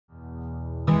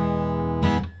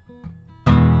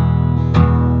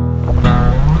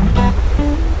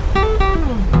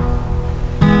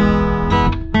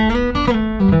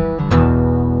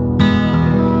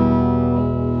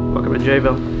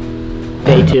Jayville.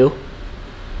 Day 2,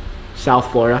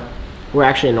 South Florida. We're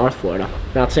actually in North Florida.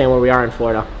 We're not saying where we are in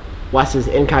Florida. Wes is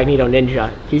incognito ninja.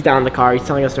 He's down in the car. He's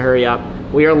telling us to hurry up.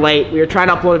 We are late. We were trying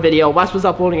to upload a video. Wes was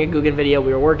uploading a Googan video.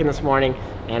 We were working this morning,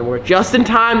 and we're just in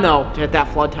time though to hit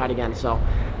that flood tide again. So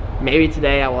maybe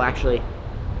today I will actually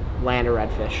land a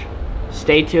redfish.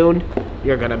 Stay tuned.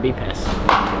 You're gonna be pissed.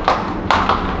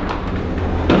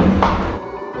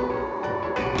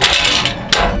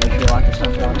 Make sure you lock your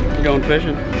stuff down. We're going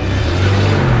fishing.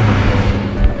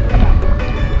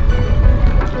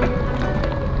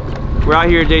 We're out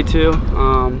here day 2.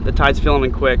 The tide's filling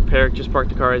in quick. Peric just parked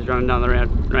the car. He's running down the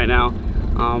ramp right now.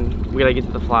 We gotta get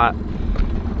to the flat.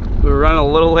 We were running a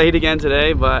little late again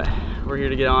today, but we're here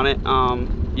to get on it.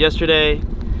 Yesterday,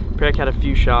 Peric had a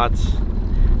few shots.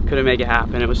 Couldn't make it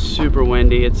happen. It was super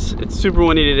windy. It's super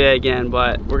windy today again,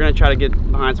 but we're gonna try to get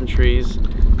behind some trees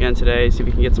again today, see if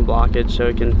we can get some blockage so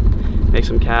we can make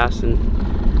some casts and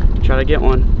try to get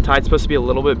one. Tide's supposed to be a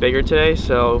little bit bigger today,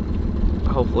 so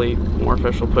hopefully more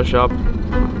fish will push up.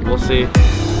 We'll see.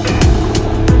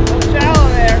 Shallow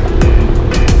there.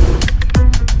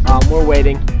 We're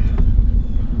waiting.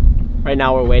 Right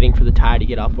now we're waiting for the tide to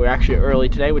get up. We're actually early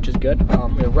today, which is good.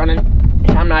 We're running.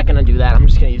 I'm not gonna do that. I'm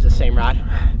just gonna use the same rod.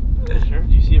 Sure.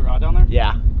 Do you see a rod down there?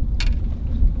 Yeah.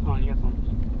 Come on, you got some.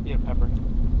 You have pepper.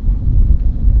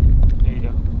 There you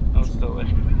go. Oh, it's still there.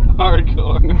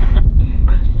 Hardcore.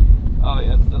 Oh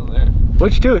yeah, it's still there.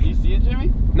 Which tooth? Do you see it,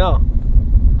 Jimmy? No.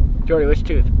 Jordy, which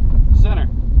tooth? Center.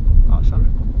 Oh, center.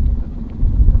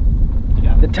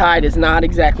 Yeah. The tide is not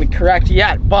exactly correct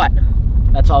yet, but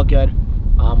that's all good.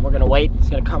 We're gonna wait. It's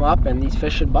gonna come up, and these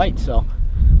fish should bite. So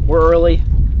we're early.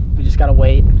 We just gotta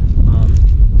wait.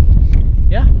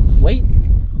 Yeah, wait.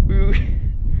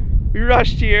 We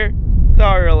rushed here.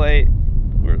 Thought we were late.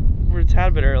 We're a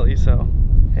tad bit early, so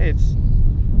hey, it's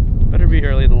better be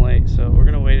early than late. So we're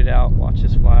gonna wait it out, watch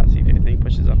this flat, see if anything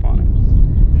pushes up on it.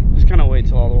 Just kind of wait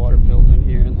till all the water fills in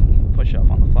here, and then push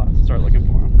up on the flats and start looking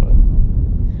for them.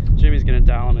 But Jimmy's gonna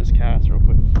dial on his cast real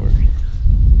quick before.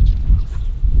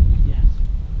 Yes,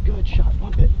 good shot.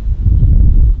 Bump it.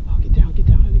 Oh, get down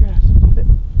in the grass. Bump it.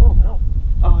 Oh no.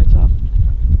 Oh, it's up.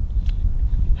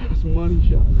 That was a money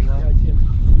shot. Yeah, I see him.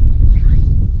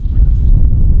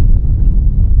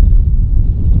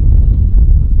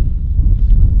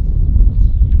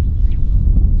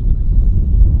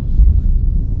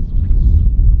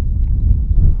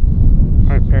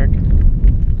 Alright, Peric.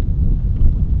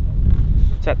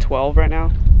 It's at 12 right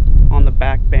now on the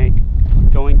back bank,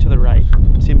 going to the right.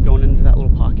 See him going into that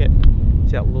little pocket?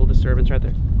 See that little disturbance right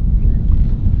there?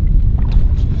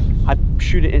 I'd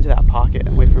shoot it into that pocket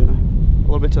and wait for him to, a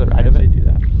little bit to the right of it. Do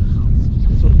that.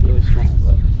 This one's really strong,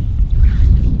 but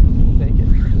we'll take it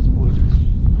at this point. See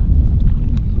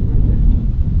right there?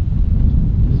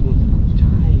 This one's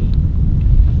tiny.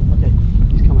 Okay,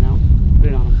 he's coming out. Put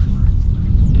it on him.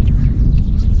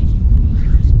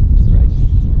 To the right.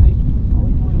 Right.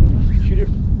 Shoot it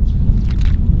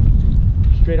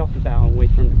straight off the bow and wait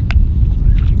for him to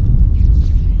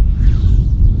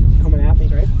Coming at me,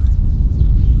 right?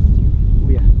 Oh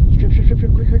yeah. Strip,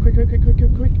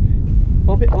 quick.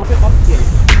 Bump it. Yeah.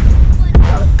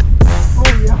 Got it.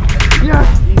 Oh yeah. Yes.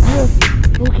 Yes.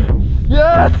 Okay.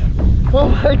 Yes. Oh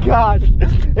my gosh.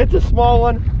 It's a small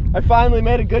one. I finally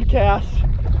made a good cast.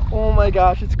 Oh my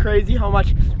gosh, it's crazy how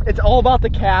much it's all about the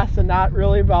cast and not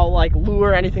really about like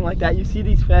lure or anything like that. You see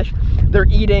these fish, they're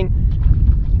eating,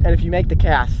 and if you make the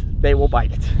cast, they will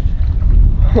bite it.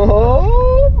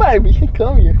 Oh baby,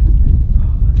 come here.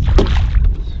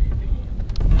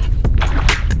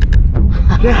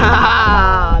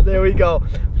 Yeah, there we go.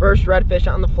 First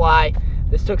redfish on the fly.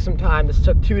 This took some time. This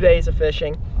took 2 days of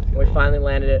fishing. And we finally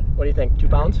landed it. What do you think? 2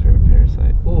 pounds?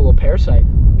 Parasite. Ooh, a little parasite.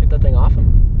 Get that thing off him.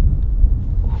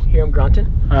 Ooh, hear him grunting?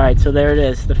 All right, so there it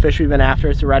is. The fish we've been after.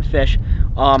 It's a redfish.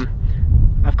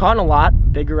 I've caught a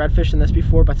lot bigger redfish than this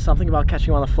before, but something about catching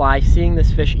them on the fly, seeing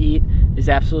this fish eat is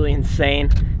absolutely insane.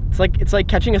 It's like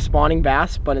catching a spawning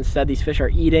bass, but instead these fish are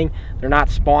eating. They're not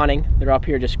spawning. They're up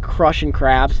here just crushing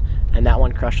crabs, and that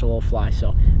one crushed a little fly.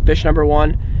 So fish number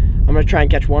 1. I'm gonna try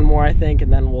and catch one more, I think,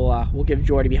 and then we'll give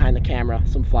Jordy behind the camera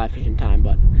some fly fishing time.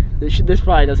 But this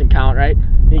probably doesn't count, right? We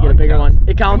need to get a bigger one.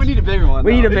 It counts. We need a bigger one.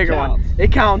 We need a bigger one.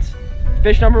 It counts.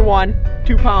 Fish number 1,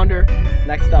 2-pounder.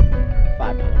 Next up,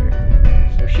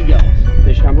 5-pounder. There she goes.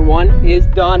 Fish number 1 is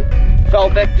done. Fell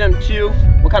victim to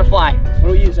what kind of fly? What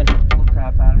are we using?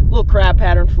 Crab pattern. Little crab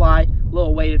pattern fly,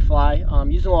 little weighted fly.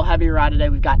 Using a little heavier rod today.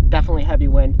 We've got definitely heavy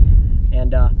wind,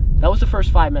 and that was the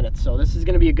first 5 minutes. So this is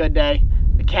going to be a good day.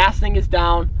 The casting is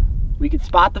down. We can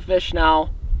spot the fish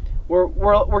now.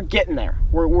 We're getting there.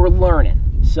 We're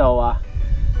learning. So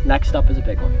Next up is a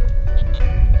big one.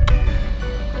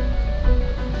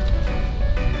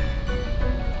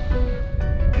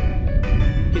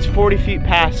 He's 40 feet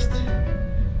past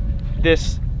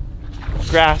this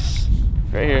grass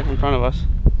right here in front of us.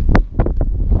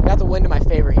 Got the wind in my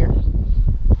favor here.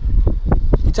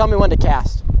 You tell me when to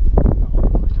cast.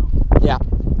 Yeah.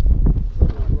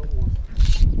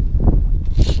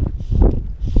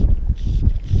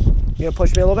 You gonna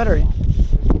push me a little bit, or?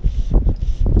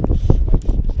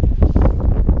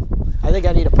 I think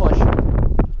I need a push.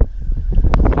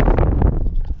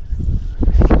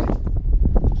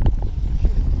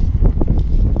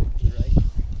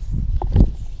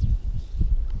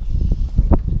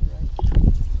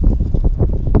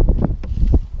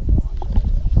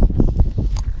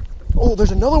 Oh,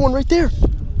 there's another one right there.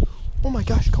 Oh my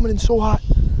gosh, coming in so hot.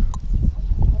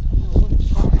 Oh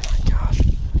my gosh.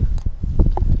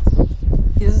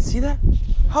 He doesn't see that?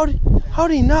 How did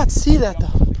he not see that though?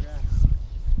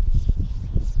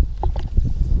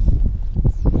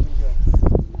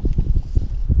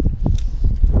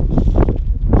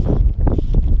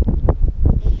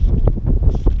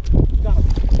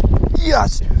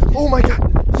 Yes! Oh my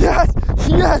god! Yes!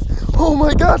 Yes! Oh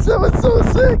my gosh, that was so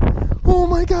sick! Oh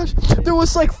my gosh! There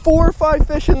was like 4 or 5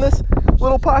 fish in this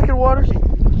little pocket of water.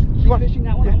 You want fishing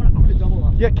that one? Yeah. I'm gonna double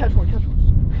up. Yeah, catch one, catch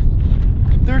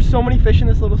one. There's so many fish in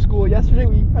this little school. Yesterday,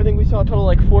 I think we saw a total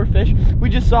of like 4 fish. We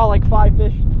just saw like 5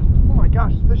 fish. Oh my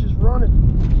gosh, this fish is running.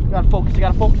 You gotta focus, you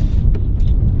gotta focus.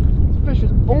 This fish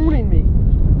is owning me.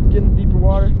 Getting deeper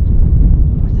water.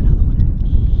 Where's that other one at?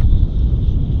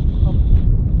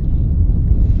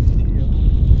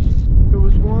 There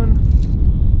was one.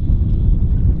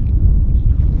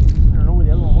 I don't know where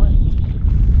the other one went.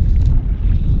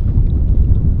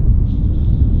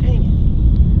 Dang it.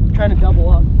 I'm trying to double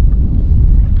up.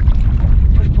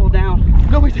 Push pull down.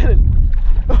 No, we didn't.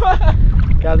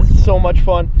 God, this is so much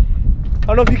fun. I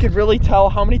don't know if you could really tell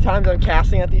how many times I'm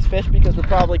casting at these fish because we're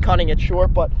probably cutting it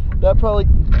short, but that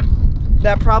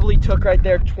probably took right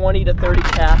there 20 to 30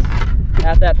 casts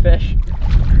at that fish.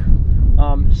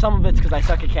 Some of it's because I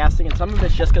suck at casting, and some of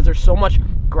it's just because there's so much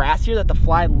grass here that the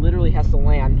fly literally has to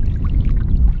land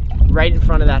right in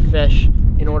front of that fish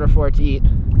in order for it to eat. A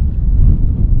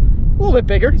little bit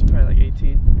bigger. He's probably like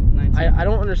 18, 19. I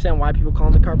don't understand why people call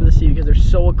them the carp of the sea, because they're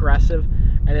so aggressive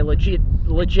and they legit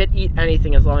eat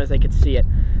anything as long as they can see it.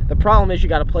 The problem is you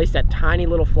got to place that tiny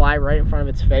little fly right in front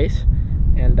of its face,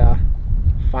 and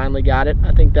finally got it.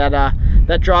 I think that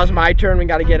that draws my turn. We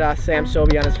got to get Sam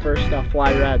Sobi on his first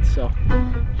fly red. So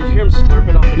did you hear him slurp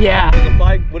it off the yeah. The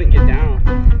fly wouldn't get down.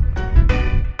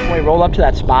 When we rolled up to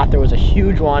that spot, there was a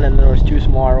huge one and there was 2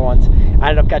 smaller ones. I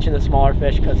ended up catching the smaller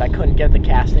fish because I couldn't get the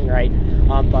casting right.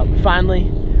 But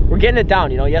we're getting it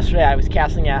down. You know, yesterday I was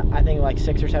casting at, I think, like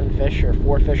 6 or 7 fish or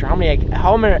 4 fish or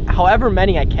however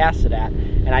many I casted at,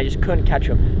 and I just couldn't catch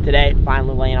them. Today,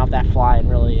 finally laying out that fly and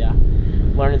really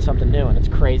learning something new, and it's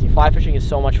crazy. Fly fishing is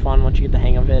so much fun once you get the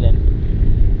hang of it. And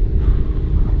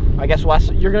I guess Wes,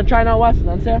 you're gonna try now, Wes, and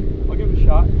then Sam? I'll give it a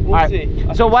shot. We'll see.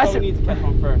 So Wes needs to catch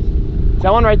one first. Is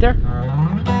that one right there?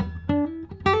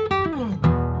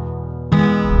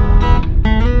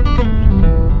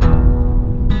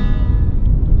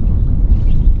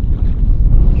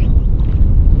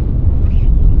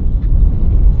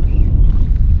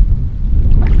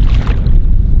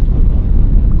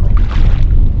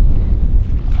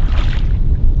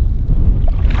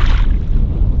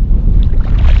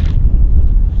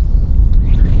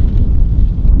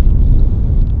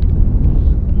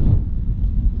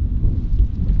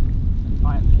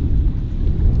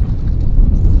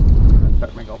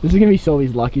 This is gonna be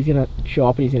Sobi's luck. He's gonna show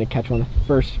up and he's gonna catch one.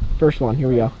 First one. Here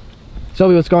we go.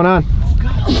 Sobi, what's going on? Oh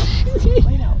god.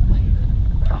 Lay it out.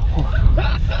 Oh,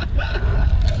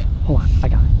 hold on. I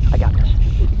got this.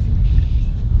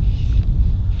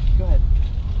 Go ahead.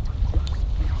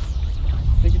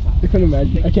 Take your time. I couldn't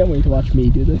imagine. I can't wait to watch me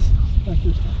do this.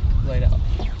 Lay it out.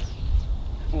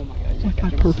 Oh my god. Oh my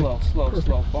god, perfect. Slow. Perfect.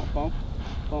 Slow. Bump. Bump.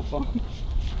 Bump. Bump.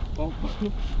 Bump.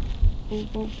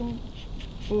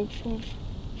 Bump. Bump.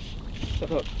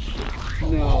 Set up.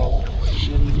 No.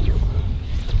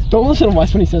 Don't listen to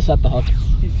Wes when he says set the hook.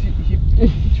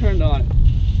 He turned on it.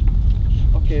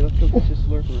 Okay, let's go get this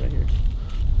lurper right here.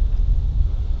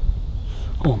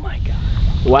 Oh my god.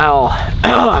 Well,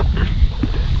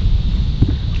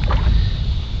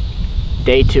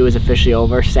 day 2 is officially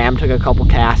over. Sam took a couple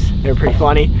casts. They were pretty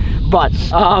funny, but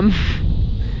I'm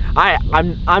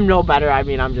no better. I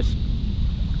mean, I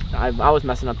was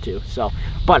messing up too. So,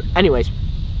 but anyways,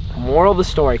 moral of the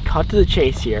story, cut to the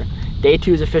chase here. Day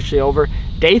 2 is officially over.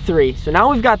 Day 3, so now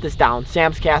we've got this down.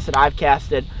 Sam's casted, I've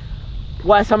casted.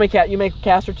 Wes, how many you make a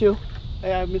cast or two?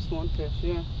 Hey, I missed one fish,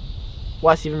 yeah.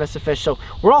 Wes even missed a fish, so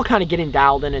we're all kind of getting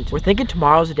dialed in. And we're thinking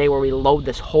tomorrow's the day where we load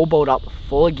this whole boat up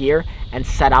full of gear and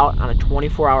set out on a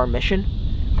 24-hour mission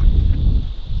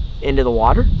into the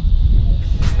water.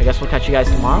 I guess we'll catch you guys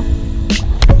tomorrow.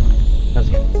 Let's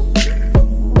go.